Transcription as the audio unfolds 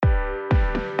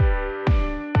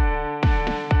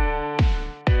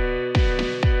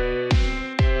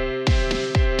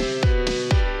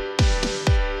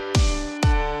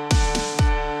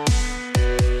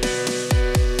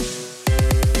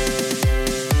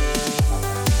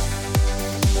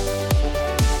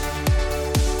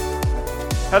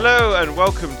Hello and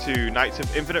welcome to Nights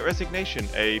of Infinite Resignation,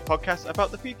 a podcast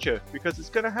about the future, because it's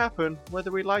going to happen whether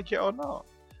we like it or not.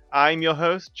 I'm your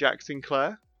host, Jack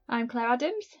Sinclair. I'm Claire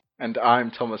Adams. And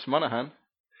I'm Thomas Monaghan.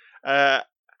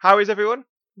 How is everyone?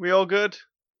 We all good?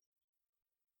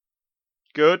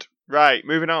 Good. Right,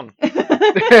 moving on.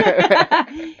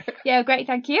 Yeah, great,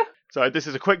 thank you. So this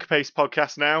is a quick-paced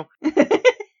podcast now.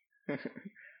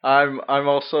 I'm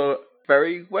also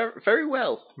very well.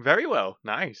 Very well.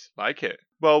 Nice. Like it.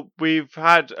 Well, we've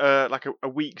had a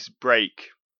week's break.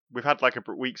 We've had like a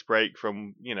week's break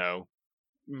from,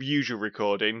 usual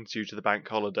recording due to the bank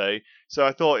holiday. So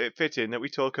I thought it fit in that we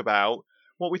talk about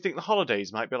what we think the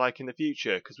holidays might be like in the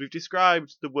future, because we've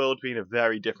described the world being a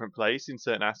very different place in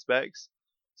certain aspects.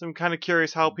 So I'm kind of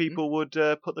curious how people would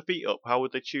put their feet up. How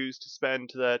would they choose to spend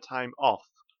their time off?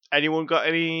 Anyone got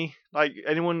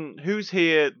anyone who's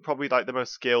here probably like the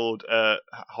most skilled at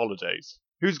holidays?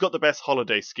 Who's got the best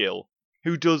holiday skill?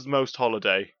 Who does most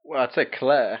holiday? Well, I'd say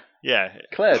Claire. Yeah.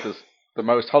 Claire does the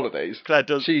most holidays. Claire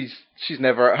does. She's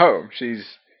never at home. She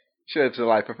lives a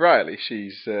life of Riley.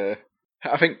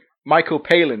 I think Michael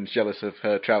Palin's jealous of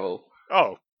her travel.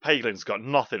 Oh, Palin's got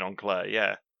nothing on Claire,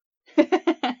 yeah.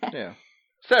 Yeah.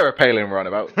 Sarah Palin we're on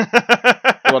about.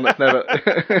 The one that's never...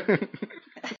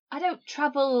 I don't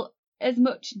travel as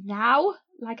much now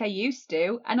like I used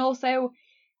to, and also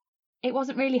it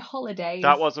wasn't really holidays.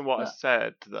 That wasn't what I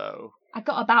said, though. I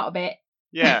got about a bit.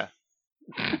 Yeah.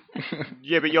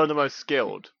 Yeah, but you're the most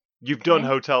skilled. You've done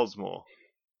hotels more.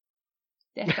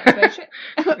 Yes, that's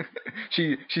very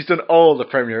true. She's done all the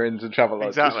Premier Inns and Travelodges.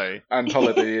 Exactly. And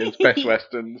Holiday Inns, Best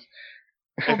Westerns.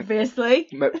 Obviously.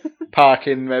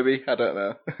 Parking, maybe. I don't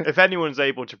know. If anyone's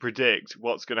able to predict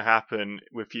what's going to happen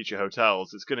with future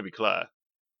hotels, it's going to be Claire.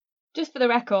 Just for the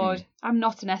record, I'm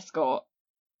not an escort.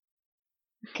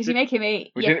 Because you're making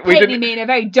me... We You're didn't- painting me in a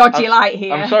very dodgy light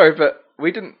here. I'm sorry, but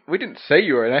we didn't say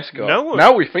you were an escort. No one-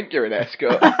 Now we think you're an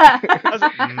escort.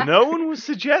 No one was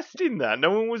suggesting that.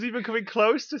 No one was even coming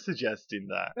close to suggesting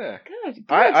that. Yeah. Good.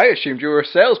 I assumed you were a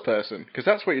salesperson, because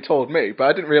that's what you told me, but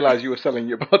I didn't realise you were selling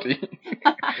your body.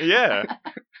 Yeah.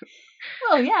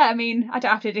 Well, yeah, I mean, I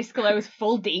don't have to disclose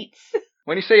full deets.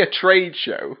 When you say a trade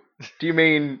show, do you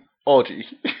mean orgy?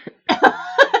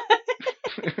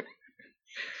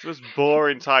 It's the most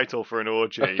boring title for an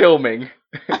orgy. A filming?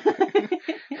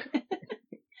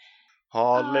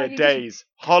 Holidays.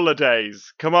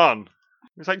 Holidays. Come on.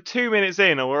 It's like 2 minutes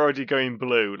in and we're already going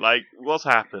blue. Like, what's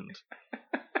happened?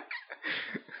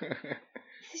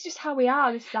 This is just how we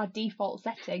are. This is our default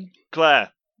setting. Claire,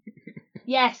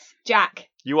 Yes, Jack.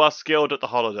 you are skilled at the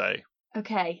holiday.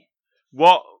 Okay.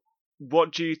 What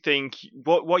do you think,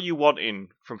 what are you wanting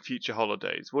from future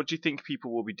holidays? What do you think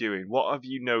people will be doing? What have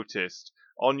you noticed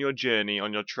on your journey,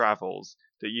 on your travels,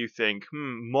 that you think,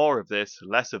 more of this,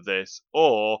 less of this,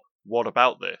 or what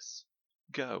about this?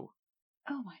 Go.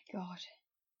 Oh my god.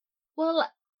 Well,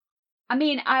 I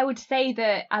mean, I would say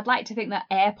that I'd like to think that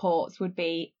airports would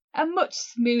be a much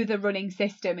smoother running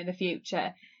system in the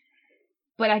future.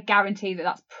 But I guarantee that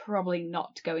that's probably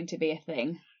not going to be a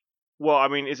thing. Well, I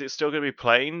mean, is it still going to be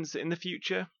planes in the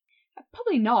future?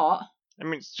 Probably not. I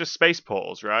mean, it's just space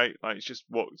portals, right? Like, it's just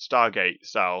what Stargate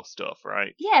style stuff,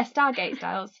 right? Yeah, Stargate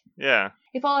styles. Yeah.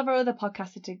 If all of our other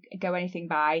podcasts are to go anything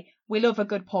by, we love a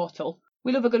good portal.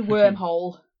 We love a good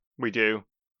wormhole. We do.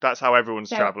 That's how everyone's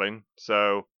So- travelling.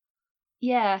 So,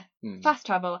 Yeah, fast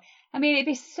travel. I mean, it'd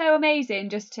be so amazing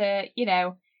just to, I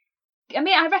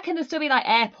mean, I reckon there'd still be like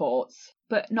airports,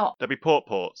 but not there'll be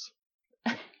ports.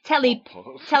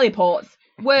 teleports,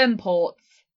 worm ports.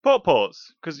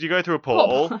 Ports, because you go through a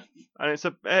portal, Ports. and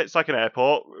it's like an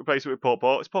airport. Replace it with port.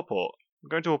 It's port. I'm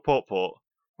going to a port.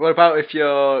 What about if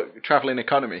you're travelling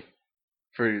economy?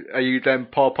 Are you then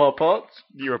ports?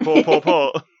 You're a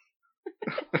port.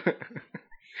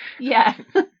 Yeah,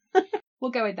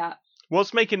 we'll go with that.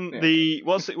 What's making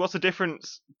what's the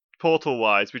difference portal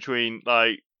wise between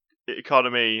like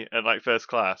economy and like first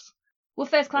class? Well,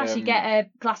 first class, you get a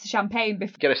glass of champagne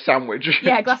before. Get a sandwich.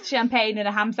 Yeah, a glass of champagne and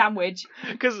a ham sandwich.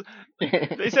 Because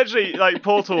essentially, like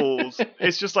portals,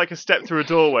 it's just like a step through a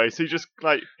doorway. So you just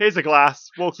like, here's a glass,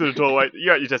 walk through the doorway.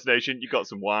 You're at your destination. You got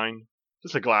some wine,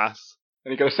 just a glass,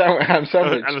 And you got a ham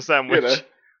sandwich. and a sandwich. You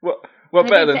know? What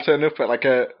better than turn up at like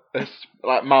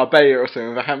like Marbella or something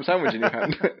with a ham sandwich in your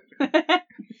hand?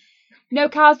 No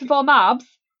cars before Marbs.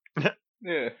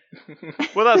 Yeah.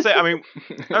 Well, that's it. I mean,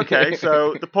 okay,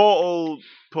 so the ports,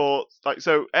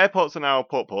 so airports are now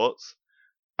ports,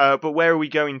 but where are we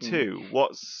going to?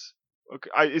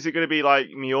 Is it going to be like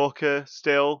Mallorca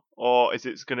still, or is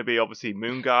it going to be obviously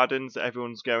Moon Gardens that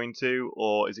everyone's going to,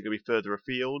 or is it going to be further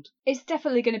afield? It's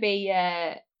definitely going to be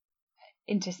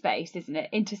into space, isn't it?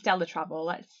 Interstellar travel,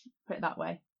 let's put it that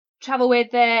way. Travel with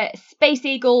Space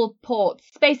Eagle ports,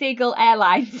 Space Eagle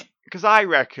Airlines. Because I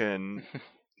reckon,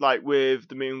 like with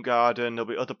the Moon Garden, there'll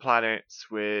be other planets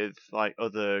with like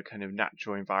other kind of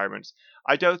natural environments.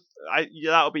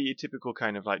 That'll be your typical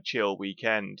kind of like chill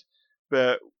weekend.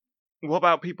 But what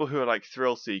about people who are like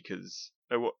thrill seekers?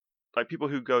 Like people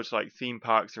who go to like theme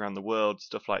parks around the world,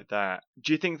 stuff like that.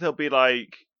 Do you think there'll be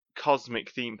like cosmic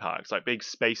theme parks, like big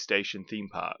space station theme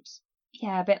parks?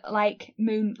 Yeah, a bit like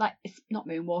it's not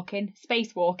moonwalking,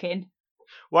 spacewalking.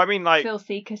 Well, I mean, like, thrill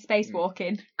seeker,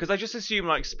 spacewalking. because I just assume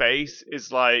like space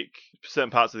is like certain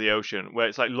parts of the ocean where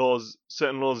it's like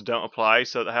certain laws don't apply,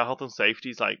 so the health and safety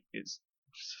is like it's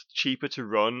cheaper to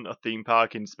run a theme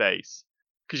park in space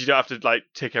because you don't have to like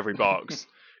tick every box.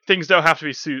 Things don't have to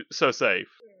be so safe.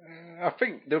 I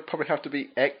think they'll probably have to be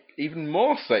even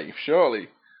more safe, surely.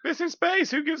 But it's in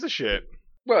space. Who gives a shit?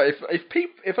 Well,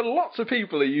 if lots of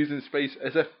people are using space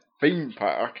as a theme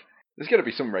park, there's got to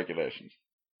be some regulations.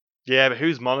 Yeah, but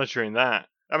who's monitoring that?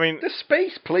 I mean, The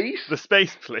space police. the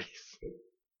space police.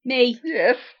 Me,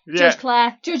 Yes. Yeah, Judge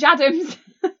Claire, Judge Adams.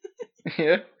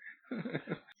 Yeah.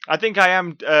 I think I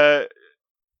am.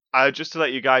 Just to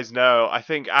let you guys know, I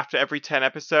think after every 10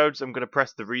 episodes, I'm going to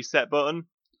press the reset button.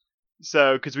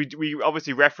 So, because we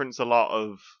obviously reference a lot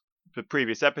of the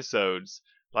previous episodes.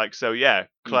 Like, so yeah,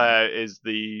 Claire is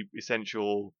the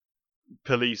essential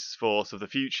police force of the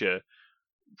future.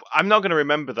 I'm not going to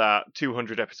remember that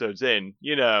 200 episodes in,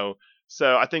 you know.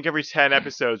 So I think every 10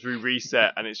 episodes we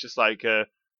reset, and it's just like,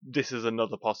 this is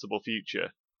another possible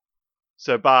future.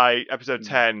 So by episode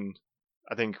 10,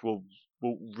 I think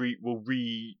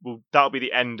that'll be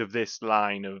the end of this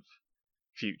line of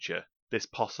future, this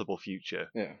possible future.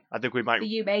 Yeah. I think we might. For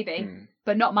you, maybe,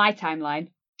 but not my timeline.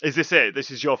 Is this it?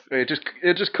 This is your. It'll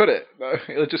just cut it.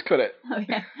 It'll just cut it. Oh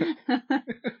yeah,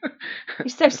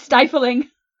 it's so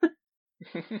stifling.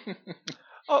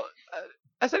 Oh,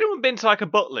 has anyone been to like a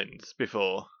Butlins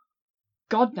before?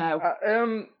 God no.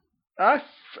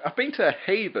 I've been to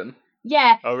Haven.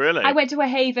 Yeah. Oh really? I went to a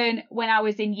Haven when I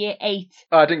was in year 8.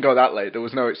 Oh, I didn't go that late. There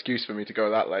was no excuse for me to go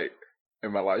that late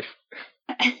in my life.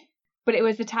 But it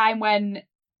was the time when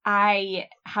I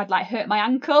had like hurt my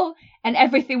ankle and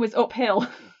everything was uphill.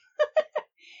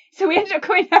 So we ended up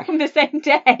going home the same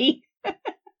day.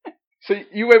 So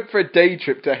you went for a day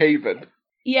trip to Haven?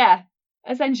 Yeah,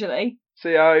 essentially.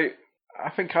 See, I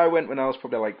think I went when I was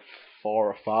probably like 4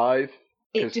 or 5.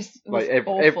 It just was like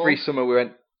awful. every summer we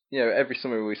went. Every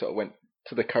summer we sort of went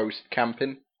to the coast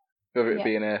camping, whether it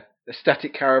be in a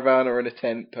static caravan or in a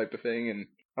tent type of thing. And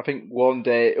I think one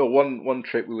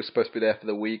trip we were supposed to be there for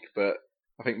the week, but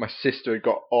I think my sister had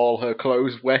got all her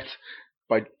clothes wet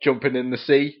by jumping in the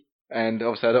sea, and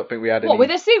obviously I don't think we had any. What,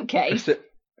 with a suitcase?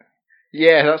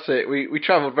 Yeah, that's it. We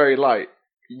travelled very light.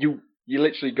 You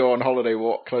literally go on holiday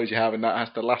what clothes you have, and that has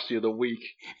to last you the week.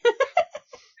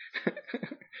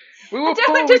 We were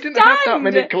poor, we didn't have that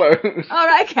many clothes. All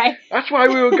right, okay. That's why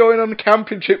we were going on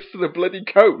camping trips to the bloody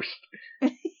coast.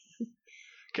 We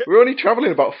were only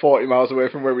travelling about 40 miles away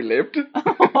from where we lived.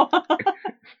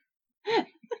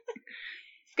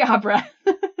 Scarborough.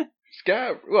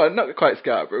 Well, not quite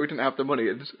Scarborough. We didn't have the money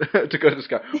to go to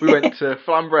Scarborough. We went to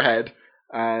Flamborough Head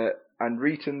and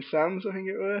Reeton Sands, I think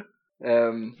it were.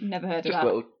 Never heard of just that.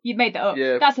 Little, You've made that up.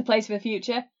 Yeah. That's a place for the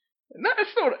future. No,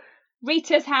 it's not.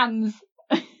 Rita's Hands.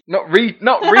 Not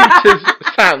Rita's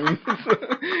Sands.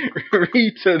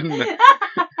 Reeton.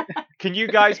 Can you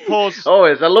guys pause? Oh,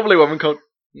 it's a lovely woman called.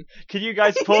 Can you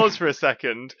guys pause for a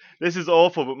second? This is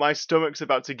awful, but my stomach's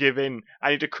about to give in.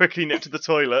 I need to quickly nip to the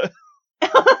toilet.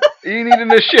 You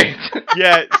needing a shit?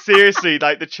 Yeah, seriously,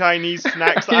 like the Chinese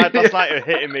snacks that I had last night are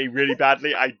hitting me really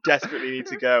badly. I desperately need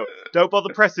to go. Don't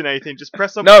bother pressing anything, just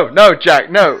press on. No,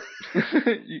 Jack, no.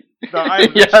 No, I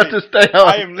am you have to stay on.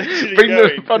 I am literally Bring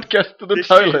going. the podcast to the This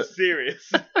shit toilet. is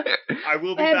serious. I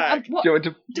will be back.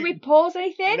 Do we pause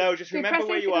anything? No, just Do we remember press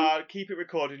where you anything? are. Keep it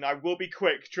recording. I will be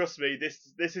quick. Trust me.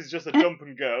 This is just a jump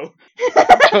and go.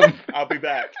 I'll be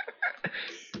back.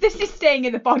 This is staying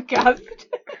in the podcast.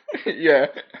 Yeah.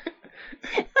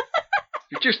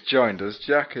 You've just joined us.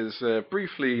 Jack has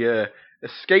briefly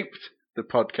escaped the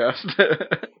podcast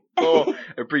for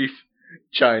a brief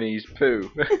Chinese poo.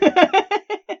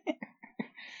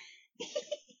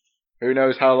 Who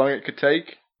knows how long it could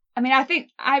take? I mean, I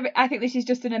think this is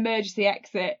just an emergency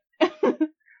exit.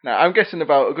 Now, I'm guessing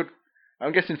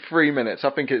 3 minutes.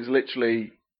 I think it's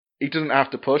literally, he doesn't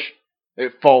have to push.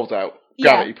 It falls out.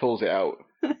 Gravity pulls it out.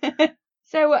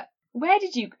 So, where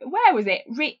was it?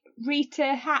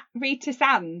 Rita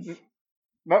Sands?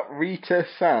 Not Rita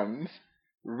Sands.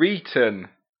 Reeton.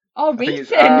 Oh, I think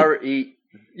it's Reeton.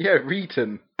 Yeah,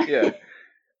 Reeton. Yeah.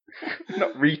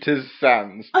 Not Rita's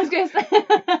Sands. I was going to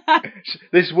say.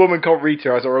 This woman called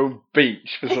Rita has her own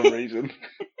beach for some reason.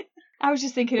 I was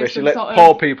just thinking Where of she some lets sort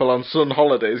poor of people on sun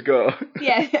holidays go.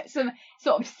 some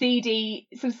sort of seedy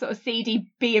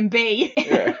B&B.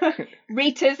 Yeah.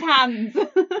 Rita's hands,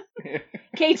 Yeah.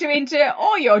 catering to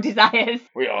all your desires.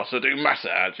 We also do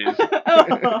massages.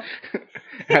 Oh.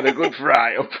 And a good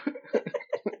fry up.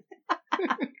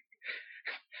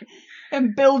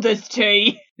 And builder's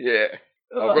tea. Yeah.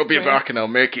 Oh, I'll rub that's your grim. back and I'll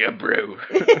make you a brew.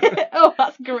 Oh,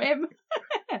 that's grim.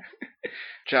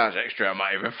 Charge extra, I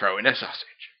might even throw in a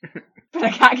sausage. But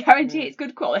I can't guarantee it's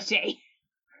good quality.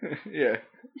 Yeah.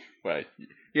 Well,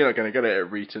 you're not going to get it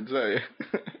at Reeton's, are you?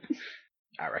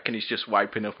 I reckon he's just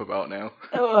wiping up about now.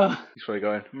 Ugh. He's probably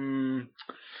going,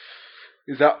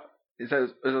 is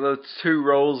those 2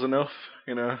 rolls enough?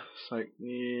 You know, it's like,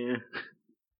 yeah.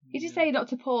 He did say not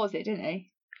to pause it, didn't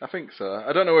he? I think so.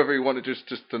 I don't know whether he wanted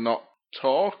just to not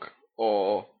talk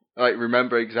or like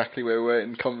remember exactly where we were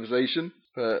in conversation,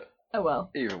 but Oh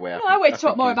well. either way, No, I want to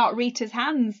talk think more he's- about Rita's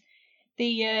hands.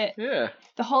 The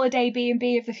holiday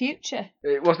B&B of the future.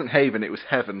 It wasn't Haven, it was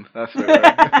Heaven. That's what it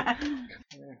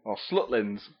was. Or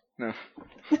Slutlands. No.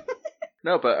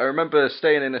 No, but I remember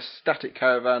staying in a static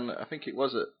caravan. I think it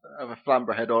was at either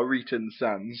Flamberhead or Reeton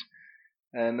Sands,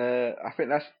 and I think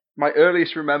that's my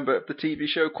earliest remember of the TV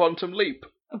show Quantum Leap.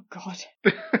 Oh God.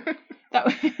 That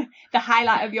was the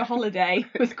highlight of your holiday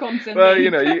was Quantum Well, Leap.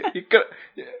 you know, you got,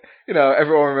 you know,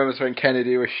 everyone remembers when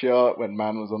Kennedy was shot, when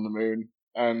man was on the moon,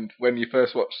 and when you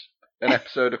first watched an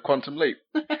episode of Quantum Leap.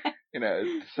 You know,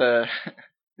 it's,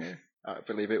 yeah, I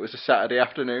believe it was a Saturday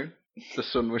afternoon. The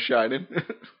sun was shining.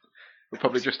 We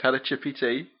probably just had a chippy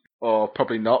tea, or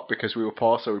probably not because we were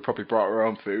poor, so we probably brought our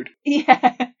own food.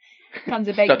 Yeah. Cans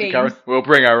of baked Static beans. Karen, we'll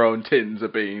bring our own tins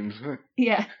of beans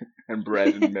Yeah. and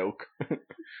bread and milk.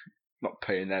 Not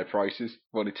paying their prices.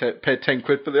 We've only paid 10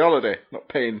 quid for the holiday. Not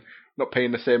paying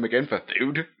the same again for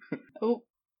food. Oh,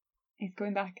 he's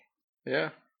going back. Yeah,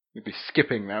 he'd be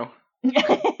skipping now.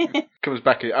 Comes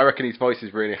back. I reckon his voice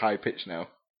is really high pitched now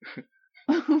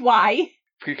Why?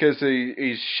 because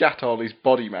he's shat all his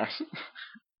body mass.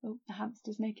 Oh, the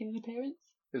hamster's making an appearance.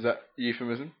 Is that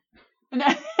euphemism? No.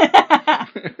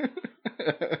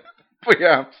 Put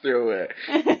your hamster away.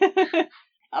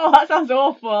 Oh, that sounds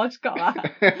awful. I just got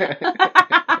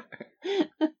that.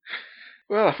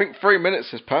 Well, I think 3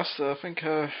 minutes has passed, so I think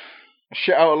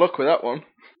shit out of luck with that one.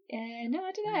 No,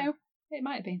 I don't know. It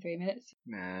might have been 3 minutes.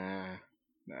 Nah,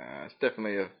 it's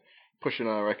definitely pushing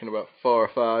on, I reckon, about 4 or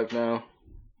 5 now.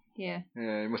 Yeah.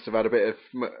 Yeah, he must have had a bit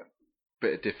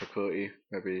of difficulty.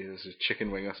 Maybe there's a chicken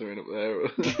wing or something up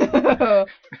there.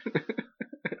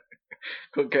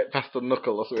 Couldn't get past the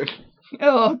knuckle or something.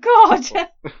 Oh, God.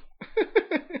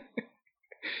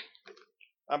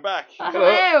 I'm back.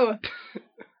 Hello.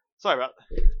 Sorry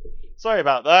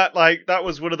about that. Like, that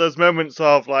was one of those moments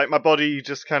of, like, my body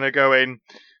just kind of going,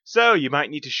 so, you might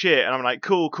need to shit. And I'm like,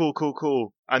 cool.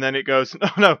 And then it goes,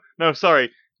 no,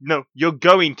 sorry. No, you're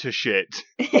going to shit.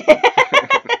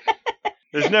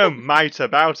 There's no might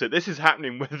about it. This is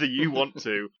happening whether you want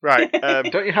to. Right.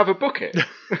 Don't you have a bucket?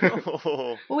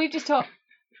 Well, we've just talked.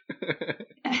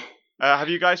 Have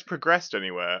you guys progressed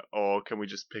anywhere, or can we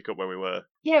just pick up where we were?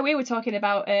 Yeah, we were talking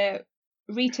about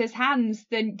Rita's hands,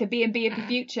 the B&B of the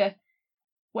future,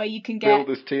 where you can get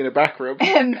Builder's tea in a back room.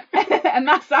 a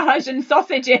massage and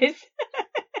sausages.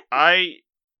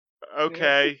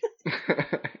 Okay.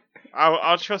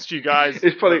 I'll trust you guys.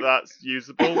 It's probably- that's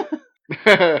usable.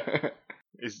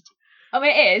 I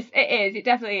mean, it is. It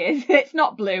definitely is. It's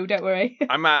not blue, don't worry.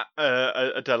 I'm at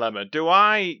a dilemma. Do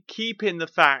I keep in the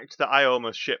fact that I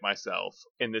almost shit myself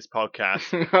in this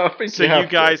podcast, I think So you, have you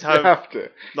guys to. have- You have to.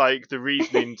 like the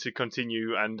reasoning to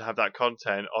continue and have that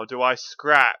content, or do I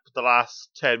scrap the last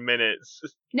 10 minutes?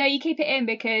 No, you keep it in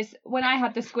because when I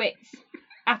had the squits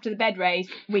after the bed race,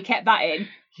 we kept that in.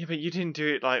 Yeah, but you didn't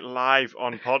do it like live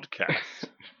on podcast.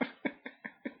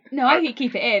 No, I think you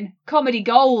keep it in. Comedy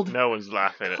gold. No one's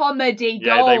laughing. Comedy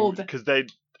Yeah, gold. because they.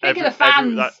 Think of the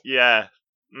fans. Yeah.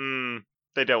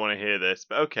 They don't want to hear this,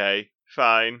 but okay,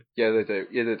 fine. Yeah, they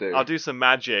do. I'll do some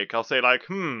magic. I'll say like,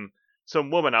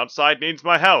 some woman outside needs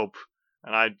my help,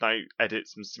 and I edit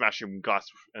some smashing glass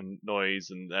and noise,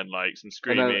 and then like some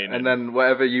screaming, and then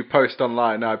whatever you post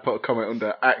online, I put a comment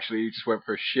under. Actually, you just went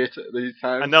for a shit at these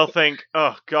times. and they'll think,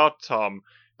 oh God, Tom,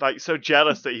 like so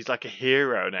jealous that he's like a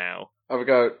hero now. I would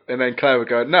go, and then Claire would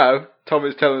go, "No, Tom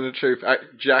is telling the truth.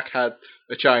 Jack had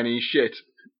a Chinese shit."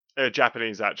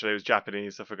 Japanese, actually. It was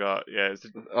Japanese, I forgot. Yeah, it's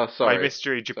Oh, my sorry.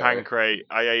 mystery Japan crate.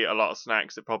 I ate a lot of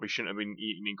snacks that probably shouldn't have been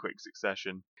eaten in quick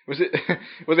succession. Was it?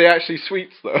 Were they actually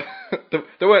sweets though?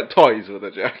 They weren't toys, were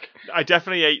they, Jack? I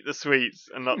definitely ate the sweets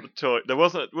and not the toy. There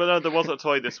wasn't a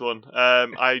toy this one.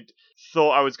 I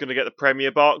thought I was going to get the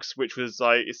Premier box, which was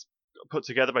like it's put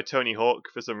together by Tony Hawk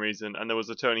for some reason, and there was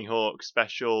a Tony Hawk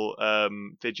special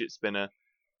fidget spinner,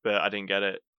 but I didn't get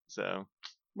it. So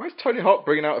Why is Tony Hawk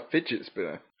bringing out a fidget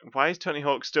spinner? why is Tony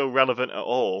Hawk still relevant at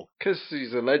all? Because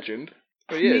he's a legend.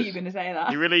 I Oh, knew he you were is. going to say that.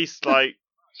 He released like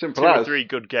Simple 2 or as. 3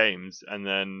 good games, and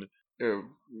then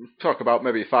Talk about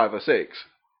maybe 5 or 6.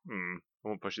 I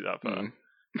won't push it that far. Mm.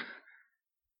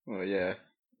 Well, yeah,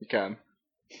 you can.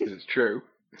 Because it's true.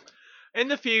 In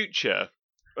the future,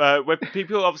 where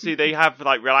people obviously they have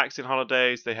like relaxing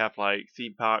holidays, they have like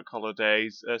theme park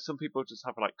holidays. Some people just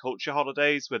have like culture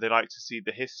holidays where they like to see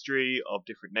the history of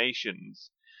different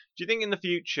nations. Do you think in the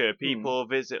future people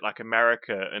visit like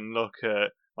America and look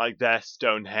at like their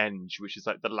Stonehenge, which is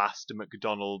like the last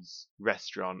McDonald's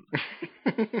restaurant?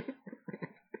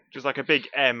 Just like a big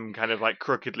M kind of like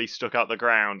crookedly stuck out the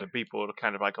ground, and people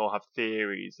kind of like all have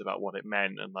theories about what it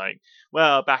meant. And like,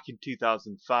 well, back in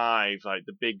 2005, like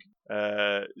the big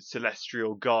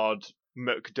celestial god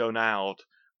McDonald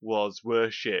was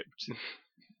worshipped.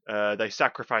 They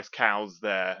sacrificed cows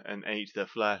there and ate their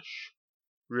flesh.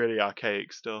 Really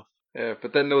archaic stuff. Yeah,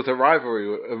 but then there was a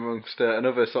rivalry amongst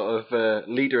another sort of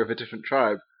leader of a different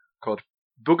tribe called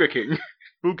Booger King.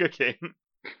 Booger King.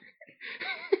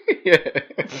 Yeah.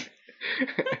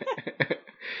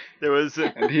 There was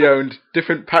and he owned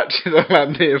different patches of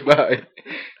land nearby.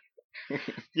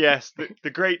 Yes, the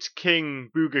great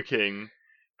King Booger King,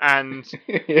 and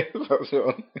Yes, that's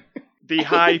one. the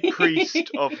High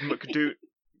Priest of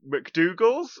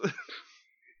McDougal's.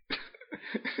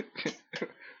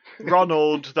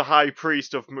 Ronald, the High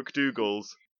Priest of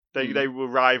McDougal's. They were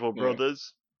rival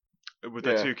brothers with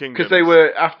their 2 kingdoms. Because they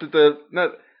were after the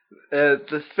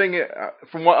thing.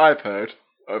 From what I've heard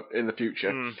in the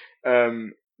future,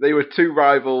 they were 2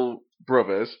 rival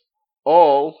brothers,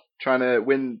 all trying to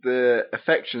win the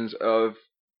affections of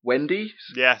Wendy.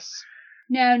 Yes.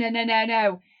 No.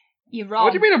 You're wrong.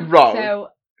 What do you mean I'm wrong? So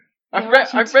I've read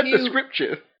the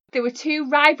scripture. There were 2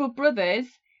 rival brothers,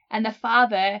 and the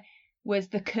father was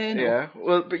the colonel. Yeah,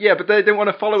 well, but they didn't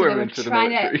want to follow him into the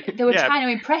military. They were trying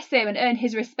to impress him and earn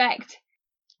his respect.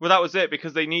 Well, that was it,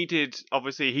 because they needed,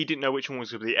 obviously, he didn't know which one was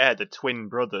going to be the heir, the twin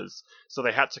brothers, so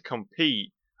they had to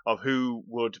compete of who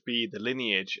would be the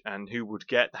lineage and who would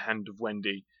get the hand of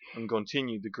Wendy and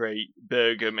continue the great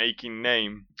burger-making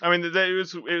name. I mean, it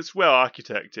was well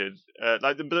architected.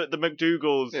 Like the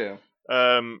McDougal's. Yeah.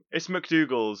 It's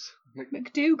McDougal's.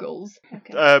 McDougal's?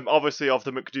 Okay. Obviously of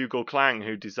the McDougal clan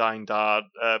who designed our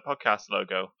podcast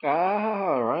logo.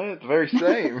 Ah, right. The very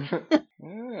same.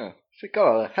 Yeah. It's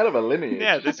got a hell of a lineage.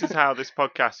 Yeah, this is how this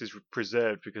podcast is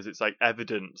preserved, because it's like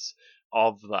evidence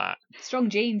of that.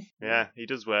 Strong genes. Yeah, he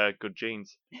does wear good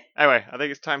jeans. Anyway, I think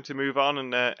it's time to move on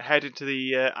and head into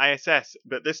the ISS.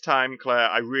 But this time, Claire,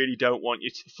 I really don't want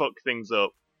you to fuck things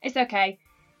up. It's okay.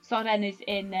 Soden is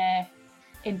in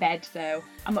bed, so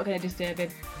I'm not going to disturb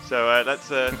him. So let's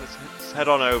head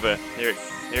on over. Here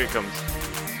it comes.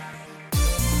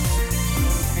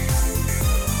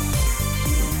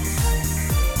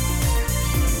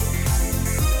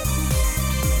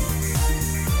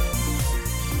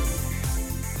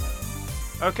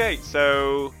 Okay,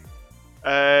 so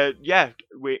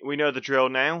we know the drill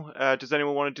now. Does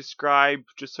anyone want to describe,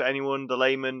 just for anyone, the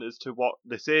layman, as to what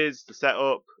this is, the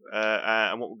setup,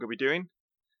 and what we're going to be doing?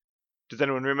 Does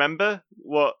anyone remember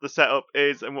what the setup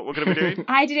is and what we're going to be doing?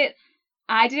 I did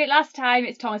it last time.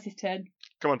 It's Thomas's turn.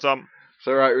 Come on, Tom.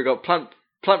 So right, we've got plant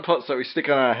pots that we stick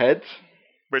on our heads.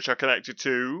 Which are connected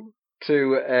to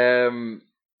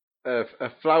a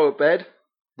flower bed.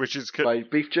 Which is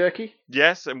like beef jerky.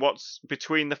 Yes, and what's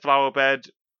between the flower bed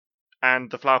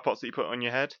and the flower pots that you put on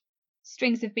your head?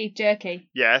 Strings of beef jerky.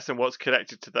 Yes, and what's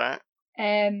connected to that?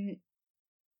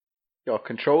 Your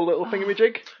control little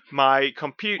thingamajig. My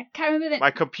computer. I can't remember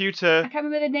my computer. I can't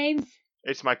remember the names.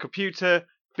 It's my computer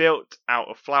built out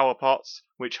of flower pots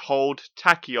which hold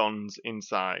tachyons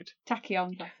inside.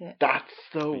 Tachyons, that's it. That's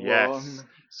the one.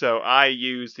 So I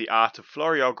use the art of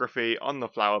floriography on the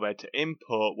flower bed to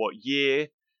input what year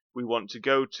we want to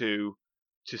go to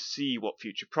see what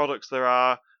future products there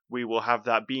are. We will have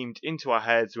that beamed into our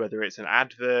heads, whether it's an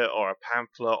advert or a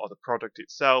pamphlet or the product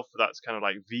itself. That's kind of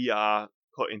like VR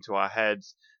put into our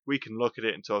heads. We can look at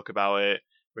it and talk about it.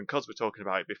 Because we're talking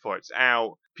about it before it's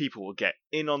out, people will get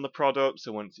in on the product.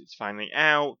 So once it's finally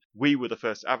out, we were the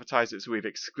first to advertise it, so we have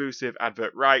exclusive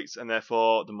advert rights, and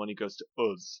therefore the money goes to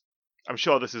us. I'm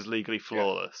sure this is legally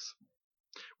flawless.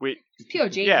 It's pure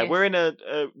genius. Yeah, we're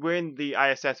in the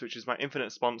ISS, which is my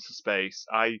infinite sponsor space.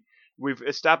 We've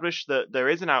established that there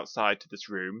is an outside to this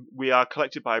room. We are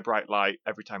collected by a bright light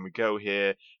every time we go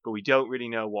here, but we don't really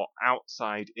know what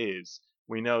outside is.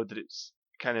 We know that it's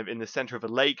kind of in the center of a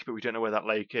lake, but we don't know where that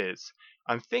lake is.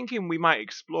 I'm thinking we might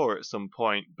explore at some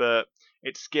point, but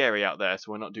it's scary out there,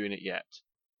 so we're not doing it yet.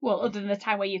 Well, other than the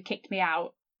time where you kicked me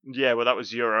out. Yeah, well, that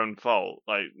was your own fault.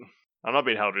 Like, I'm not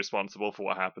being held responsible for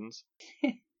what happens.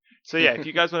 So yeah, if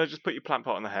you guys want to just put your plant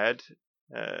pot on the head,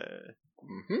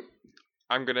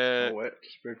 I'm gonna. Oh,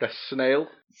 just move that snail.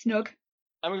 Snug.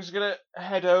 I'm just gonna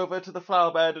head over to the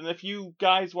flower bed, and if you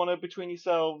guys want to, between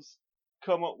yourselves,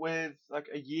 come up with like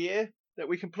a year that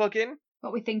we can plug in.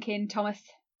 What we thinking, Thomas?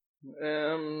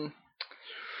 Um.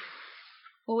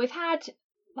 Well, we've had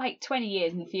like 20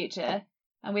 years in the future,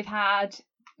 and we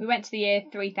went to the year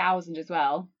 3000 as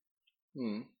well.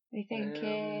 Are we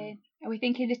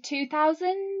thinking the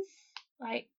 2000s?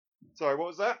 Like. Sorry, what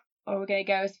was that? Or we're going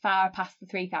to go as far past the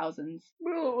 3000s?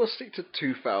 We'll stick to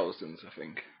 2000s, I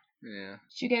think. Yeah.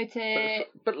 Should we go to...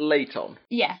 But late on.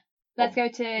 Yeah. Let's go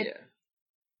to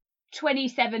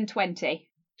 2720.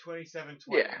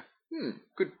 2720. Yeah.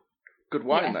 Good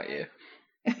wine that year.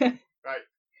 Right.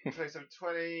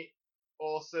 2720.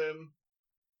 Awesome.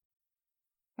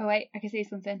 Oh, wait. I can see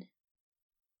something.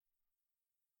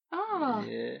 Oh.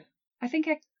 Yeah. I think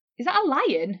Is that a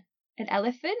lion? An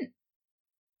elephant?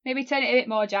 Maybe turn it a bit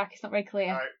more, Jack. It's not very clear.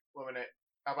 Alright, 1 minute.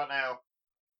 How about now?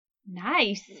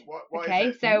 Nice. What okay,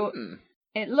 is it? So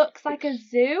it looks like a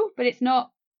zoo, but it's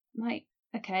not like...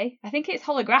 Okay. I think it's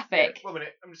holographic. Yeah, 1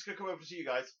 minute. I'm just going to come over to you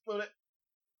guys. 1 minute.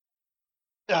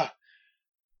 Ah.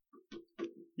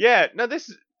 Yeah, no, it's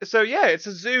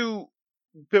a zoo,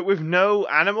 but with no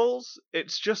animals.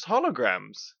 It's just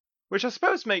holograms, which I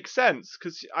suppose makes sense,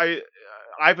 because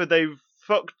either they've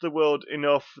fucked the world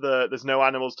enough that there's no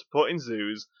animals to put in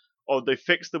zoos, or they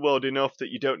fixed the world enough that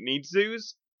you don't need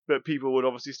zoos, but people would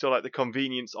obviously still like the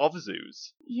convenience of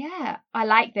zoos. Yeah, I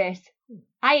like this.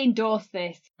 I endorse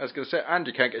this. I was going to say, and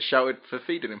you can't get shouted for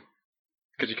feeding him.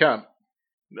 Because you can't.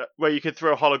 Where you could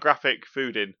throw holographic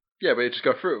food in. Yeah, but you just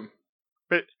go through them.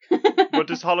 But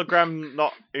does hologram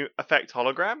not affect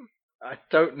hologram? I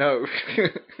don't know.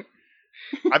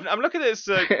 I'm looking at this...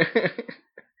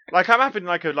 Like, I'm having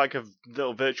like a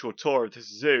little virtual tour of this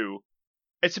zoo.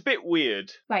 It's a bit weird.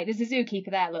 Right, there's a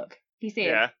zookeeper there, look. Do you see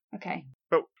him? Yeah. Okay.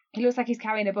 But he looks like he's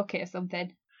carrying a bucket or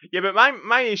something. Yeah, but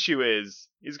my issue is,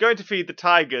 he's going to feed the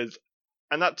tigers,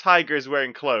 and that tiger is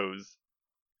wearing clothes.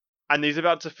 And he's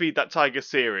about to feed that tiger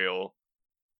cereal.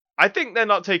 I think they're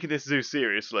not taking this zoo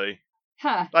seriously.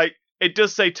 Huh. Like, it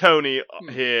does say Tony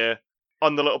here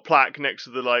on the little plaque next to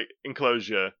the, like,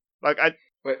 enclosure. Like,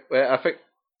 Wait, I think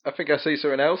I see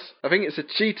something else. I think it's a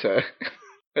cheetah.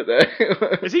 Right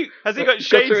there. Has he got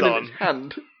shades on? In his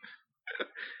hand.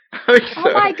 I think so.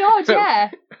 Oh my god,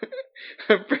 yeah.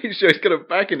 I'm pretty sure he's got a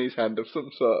bag in his hand of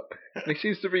some sort. And he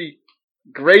seems to be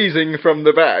grazing from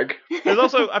the bag. There's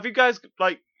also, have you guys,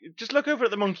 like, just look over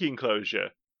at the monkey enclosure.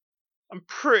 I'm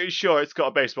pretty sure it's got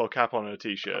a baseball cap on and a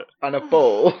t-shirt. And a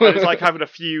ball. And it's like having a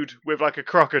feud with, like, a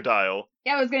crocodile.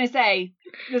 Yeah, I was going to say,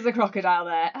 there's a crocodile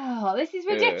there. Oh, this is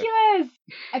ridiculous.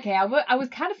 Yeah. Okay, I was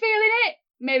kind of feeling it.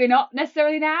 Maybe not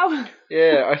necessarily now.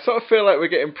 Yeah, I sort of feel like we're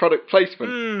getting product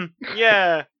placement.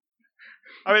 Yeah.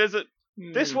 I mean,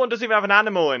 this one doesn't even have an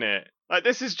animal in it. Like,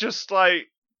 this is like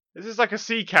a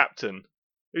sea captain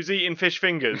who's eating fish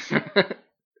fingers.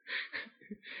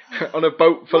 On a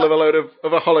boat full of a load of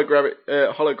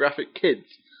holographic kids.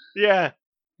 Yeah.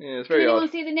 Yeah, it's very odd. Do you odd.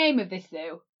 want to see the name of this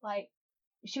zoo? Like,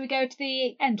 should we go to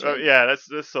the entrance? Yeah,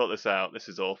 let's sort this out. This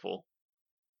is awful.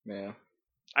 Yeah.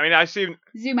 I mean, I assume...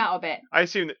 Zoom out a bit. I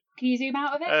assume that... Can you zoom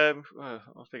out of it?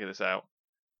 I'll figure this out.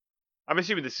 I'm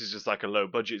assuming this is just like a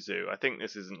low-budget zoo. I think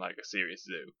this isn't like a serious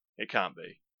zoo. It can't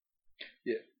be.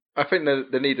 Yeah. I think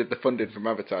they needed the funding from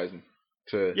advertising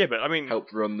to but I mean,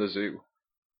 help run the zoo.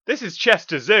 This is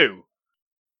Chester Zoo.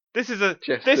 This is a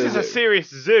serious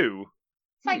zoo.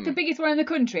 It's like the biggest one in the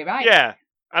country, right? Yeah.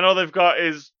 And all they've got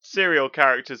is serial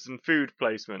characters and food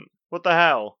placement. What the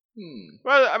hell?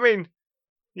 Well, I mean,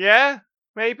 yeah,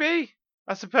 maybe,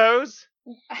 I suppose.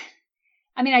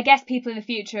 I mean, I guess people in the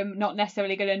future are not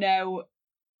necessarily going to know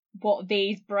what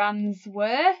these brands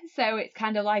were, so it's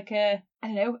kind of like a, I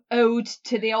don't know, ode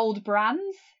to the old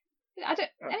brands. I mean,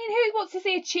 who wants to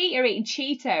see a cheetah eating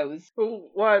Cheetos? Well,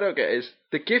 what I don't get is,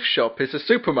 the gift shop is a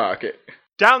supermarket.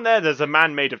 Down there's a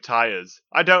man made of tyres.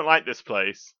 I don't like this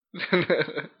place.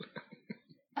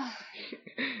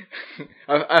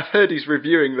 I've heard he's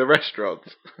reviewing the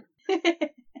restaurants.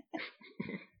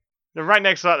 And right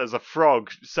next to that, there's a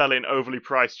frog selling overly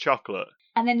priced chocolate.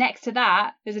 And then next to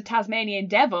that, there's a Tasmanian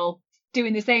devil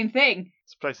doing the same thing.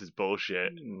 This place is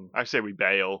bullshit. I say we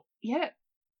bail. Yeah,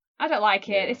 I don't like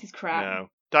it. Yeah. This is crap.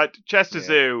 No. Chester Yeah.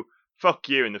 Zoo, fuck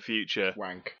you in the future.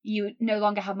 Wank. You no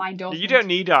longer have my endorsement. You don't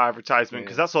need our advertisement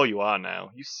because Yeah. that's all you are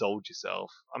now. You sold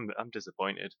yourself. I'm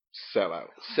disappointed. Sell out.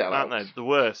 Sell Aren't out. they? The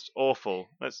worst. Awful.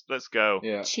 Let's go.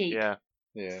 Yeah. Cheap. Yeah.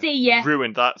 Yeah. See ya.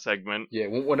 Ruined that segment. Yeah.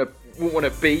 Won't wanna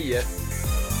be you.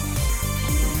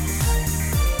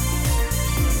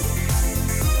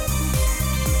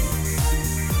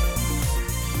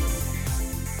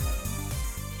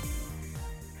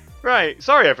 Right.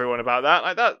 Sorry everyone about that.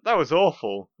 Like that was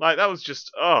awful. Like that was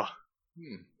just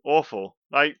awful.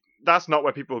 Like that's not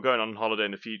where people are going on holiday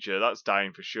in the future. That's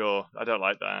dying for sure. I don't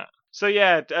like that. So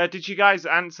yeah, did you guys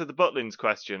answer the Butlins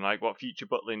question? Like what future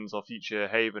Butlins or future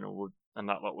Haven and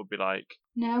that lot would be like?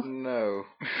 No. No.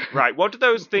 Right. What do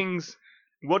those things?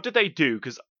 What do they do?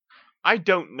 Because I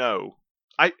don't know.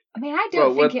 I mean, I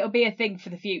don't think it'll be a thing for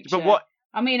the future. But what?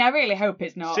 I mean, I really hope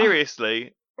it's not.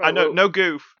 Seriously, Right, I know well- no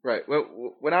goof. Right.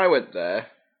 Well, when I went there,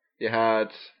 they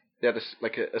had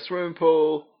a swimming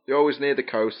pool. You're always near the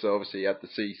coast, so obviously you had the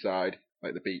seaside,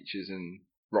 like the beaches and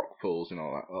rock pools and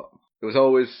all that lot. There was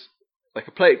always like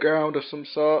a playground of some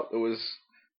sort. There was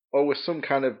always some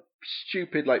kind of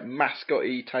stupid like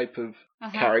mascot-y type of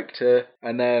character,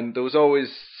 and then there was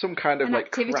always some kind of An like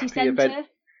activity crappy centre. event.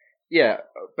 Yeah,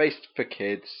 based for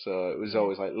kids, so it was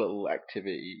always like little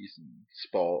activities and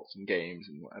sports and games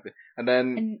and whatever. And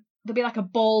then And there'll be like a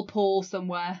ball pool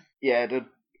somewhere. yeah,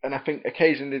 and I think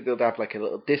occasionally they'll have like a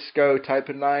little disco type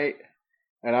of night.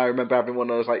 And I remember having one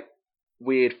of those like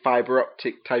weird fibre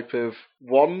optic type of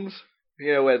wands,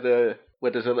 you know, where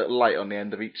there's a little light on the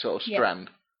end of each sort of Yeah. strand.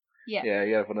 Yeah. Yeah,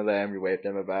 you have one of them, you wave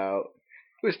them about.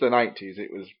 It was the 90s,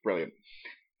 it was brilliant.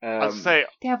 I'd say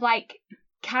They have like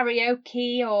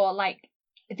karaoke or like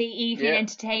the evening Yeah.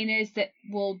 entertainers that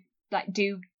will like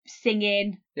do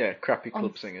singing. Yeah, crappy On-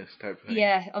 club singers type of thing.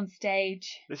 Yeah, on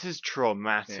stage. this is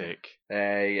traumatic.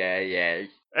 Yeah.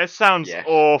 It sounds Yes.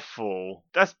 awful.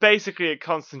 That's basically a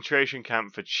concentration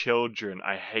camp for children.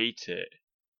 I hate it.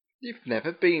 You've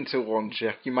never been to one,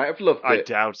 Jack. You might have loved I it.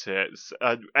 doubt it.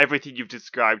 Everything you've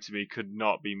described to me could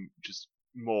not be just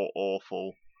more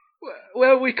awful.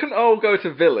 Well, we couldn't all go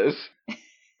to villas.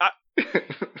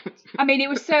 I mean, it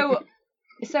was so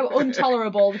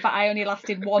intolerable the fact I only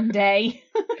lasted one day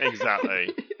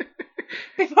Exactly.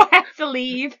 before I had to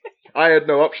leave. I had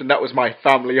no option. That was my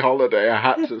family holiday. I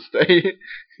had to stay.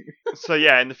 So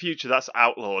yeah, in the future, that's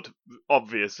outlawed.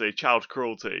 Obviously, child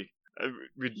cruelty.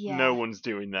 Yeah. No one's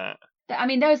doing that. I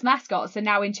mean, those mascots are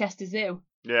now in Chester Zoo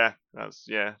Yeah, that's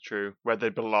true. Where they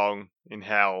belong, in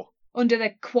hell. under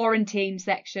the quarantine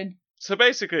section. So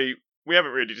basically, we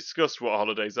haven't really discussed what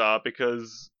holidays are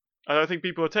because I don't think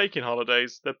people are taking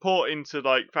holidays. They're put into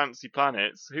like fancy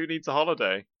planets. Who needs a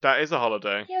holiday? That is a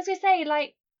holiday. Yeah, I was gonna say,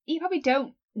 like, you probably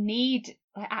don't need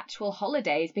like actual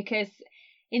holidays because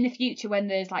in the future, when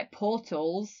there's like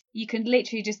portals, you can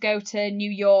literally just go to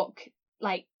New York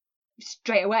like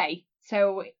straight away.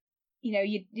 So you know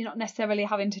you're not necessarily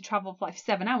having to travel for like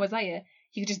 7 hours, are you?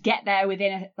 You could just get there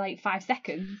within like 5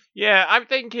 seconds. Yeah, I'm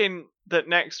thinking that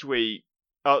next week,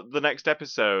 the next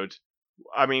episode,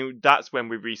 I mean, that's when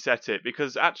we reset it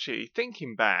because actually,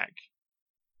 thinking back,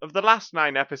 of the last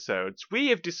 9 episodes, we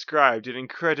have described an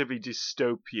incredibly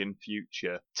dystopian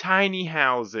future. Tiny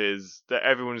houses that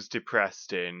everyone's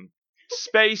depressed in.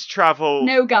 Space travel.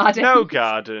 No garden. No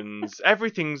gardens.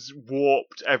 Everything's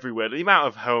warped everywhere. The amount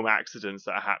of home accidents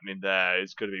that are happening there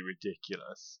is going to be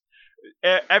ridiculous.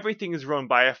 Everything is run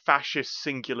by a fascist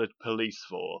singular police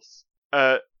force.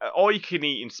 All you can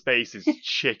eat in space is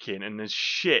chicken, and there's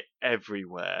shit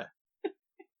everywhere.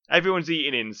 Everyone's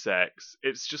eating insects.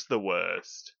 It's just the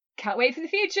worst. Can't wait for the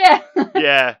future.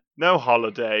 Yeah, no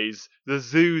holidays. The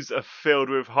zoos are filled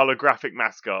with holographic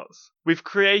mascots. We've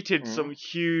created some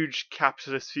huge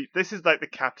capitalist This is like the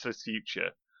capitalist future,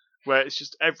 where it's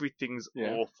just everything's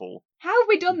awful. How have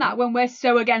we done that when we're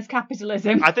so against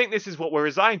capitalism? I think this is what we're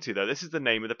resigned to, though. This is the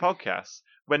name of the podcast.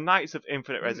 We're Knights of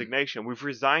Infinite Resignation. We've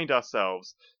resigned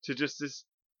ourselves to just this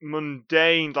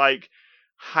mundane, like,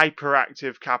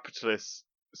 hyperactive capitalist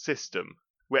system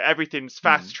where everything's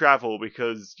fast travel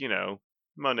because, you know,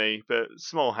 money, but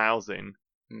small housing.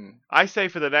 I say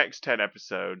for the next 10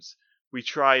 episodes, we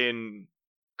try and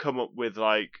come up with,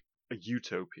 like, a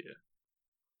utopia.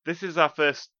 This is our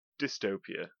first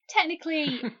dystopia.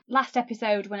 Technically, last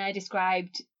episode when I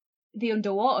described the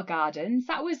underwater gardens,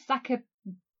 that was like a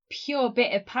pure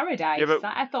bit of paradise. Yeah, but-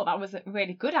 I thought that was a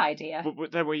really good idea.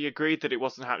 But then we agreed that it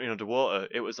wasn't happening underwater.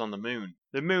 It was on the moon.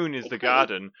 The moon is It the could.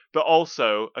 garden, but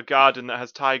also a garden that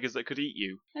has tigers that could eat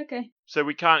you. Okay. So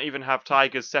we can't even have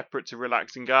tigers separate to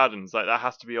relaxing gardens. Like, that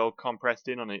has to be all compressed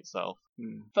in on itself.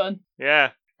 Fun.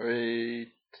 Yeah. Are we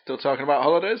still talking about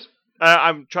holidays?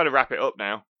 I'm trying to wrap it up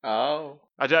now. Oh.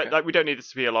 I don't Okay. like. We don't need this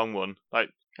to be a long one. Like,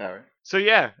 All right. so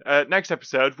yeah. Next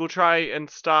episode, we'll try and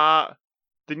start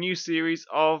the new series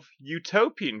of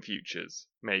utopian futures,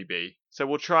 maybe. So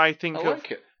we'll try think I of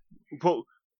like it. put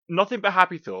nothing but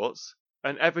happy thoughts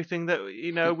and everything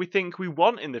that we think we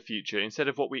want in the future instead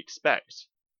of what we expect.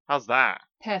 How's that?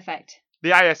 Perfect.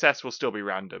 The ISS will still be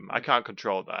random. I can't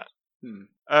control that. Hmm.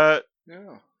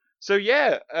 Yeah. So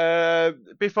yeah,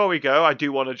 before we go, I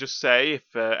do want to just say,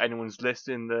 if anyone's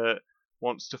listening that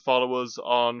wants to follow us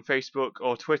on Facebook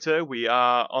or Twitter, we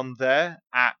are on there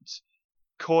at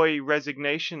Koi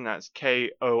Resignation. That's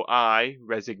KOI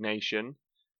Resignation.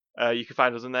 You can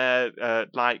find us on there.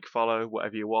 Like, follow,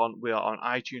 whatever you want. We are on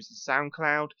iTunes and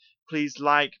SoundCloud. Please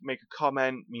like, make a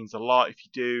comment. Means a lot if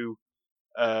you do.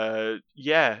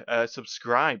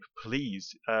 Subscribe,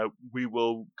 please. We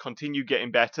will continue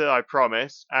getting better, I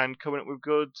promise, and coming up with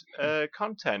good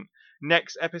content.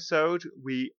 Next episode,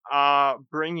 we are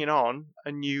bringing on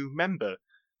a new member.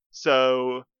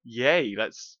 So, yay,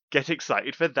 let's get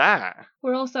excited for that.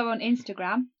 We're also on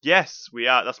Instagram. Yes, we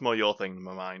are. That's more your thing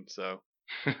than mine, so.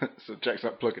 So Jack's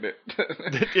not plugging it.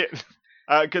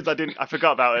 Because I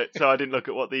forgot about it, so I didn't look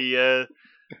at what the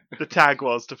tag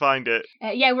was to find it.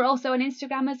 We're also on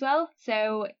Instagram as well.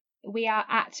 So we are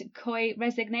at Koi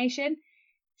Resignation.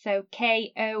 So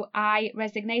KOI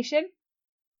Resignation.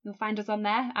 You'll find us on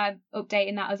there. I'm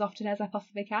updating that as often as I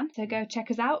possibly can. So go check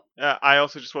us out. I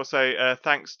also just want to say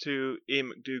thanks to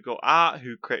Ian McDougall Art,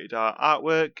 who created our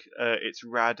artwork. It's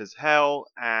rad as hell.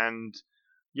 And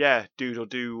yeah, dude will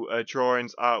do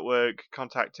drawings, artwork.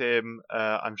 Contact him.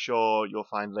 I'm sure you'll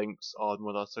find links on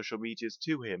one of our social medias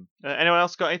to him. Anyone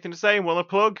else got anything to say? Want to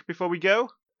plug before we go?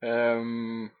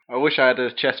 I wish I had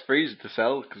a chest freezer to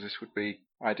sell, because this would be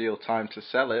ideal time to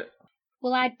sell it.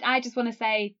 Well, I just want to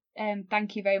say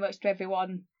thank you very much to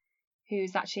everyone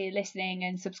who's actually listening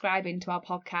and subscribing to our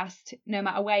podcast. No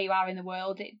matter where you are in the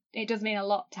world, it does mean a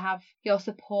lot to have your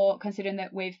support, considering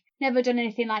that we've never done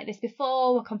anything like this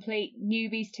before. We're complete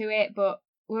newbies to it, but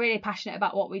we're really passionate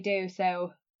about what we do.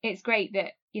 So it's great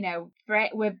that,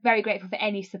 we're very grateful for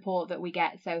any support that we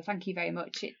get. So thank you very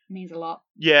much. It means a lot.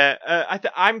 Yeah,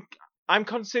 I'm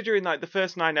considering like the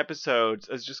first 9 episodes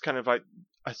as just kind of like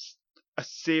a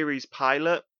series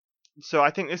pilot. So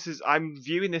I think I'm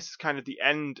viewing this as kind of the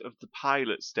end of the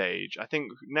pilot stage. I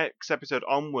think next episode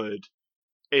onward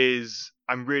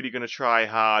I'm really going to try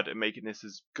hard at making this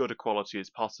as good a quality as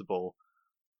possible.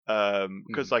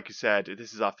 Because like you said,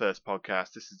 this is our first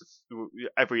podcast.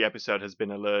 Every episode has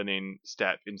been a learning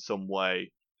step in some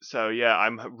way. So yeah,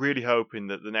 I'm really hoping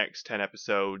that the next 10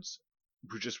 episodes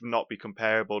will just not be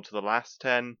comparable to the last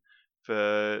 10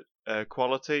 for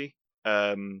quality.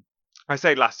 I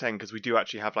say last 10 because we do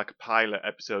actually have like a pilot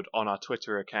episode on our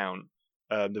Twitter account,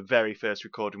 the very first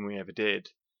recording we ever did,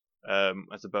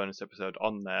 as a bonus episode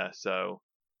on there. So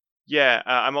yeah,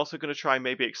 I'm also going to try and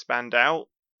maybe expand out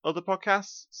other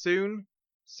podcasts soon.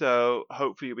 So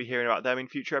hopefully you'll be hearing about them in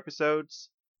future episodes.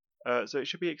 So it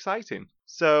should be exciting.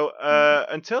 So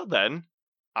until then,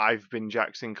 I've been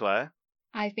Jack Sinclair.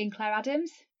 I've been Claire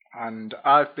Adams. And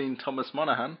I've been Thomas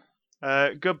Monaghan.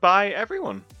 Goodbye,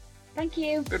 everyone. Thank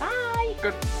you. Bye.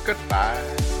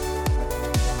 Goodbye.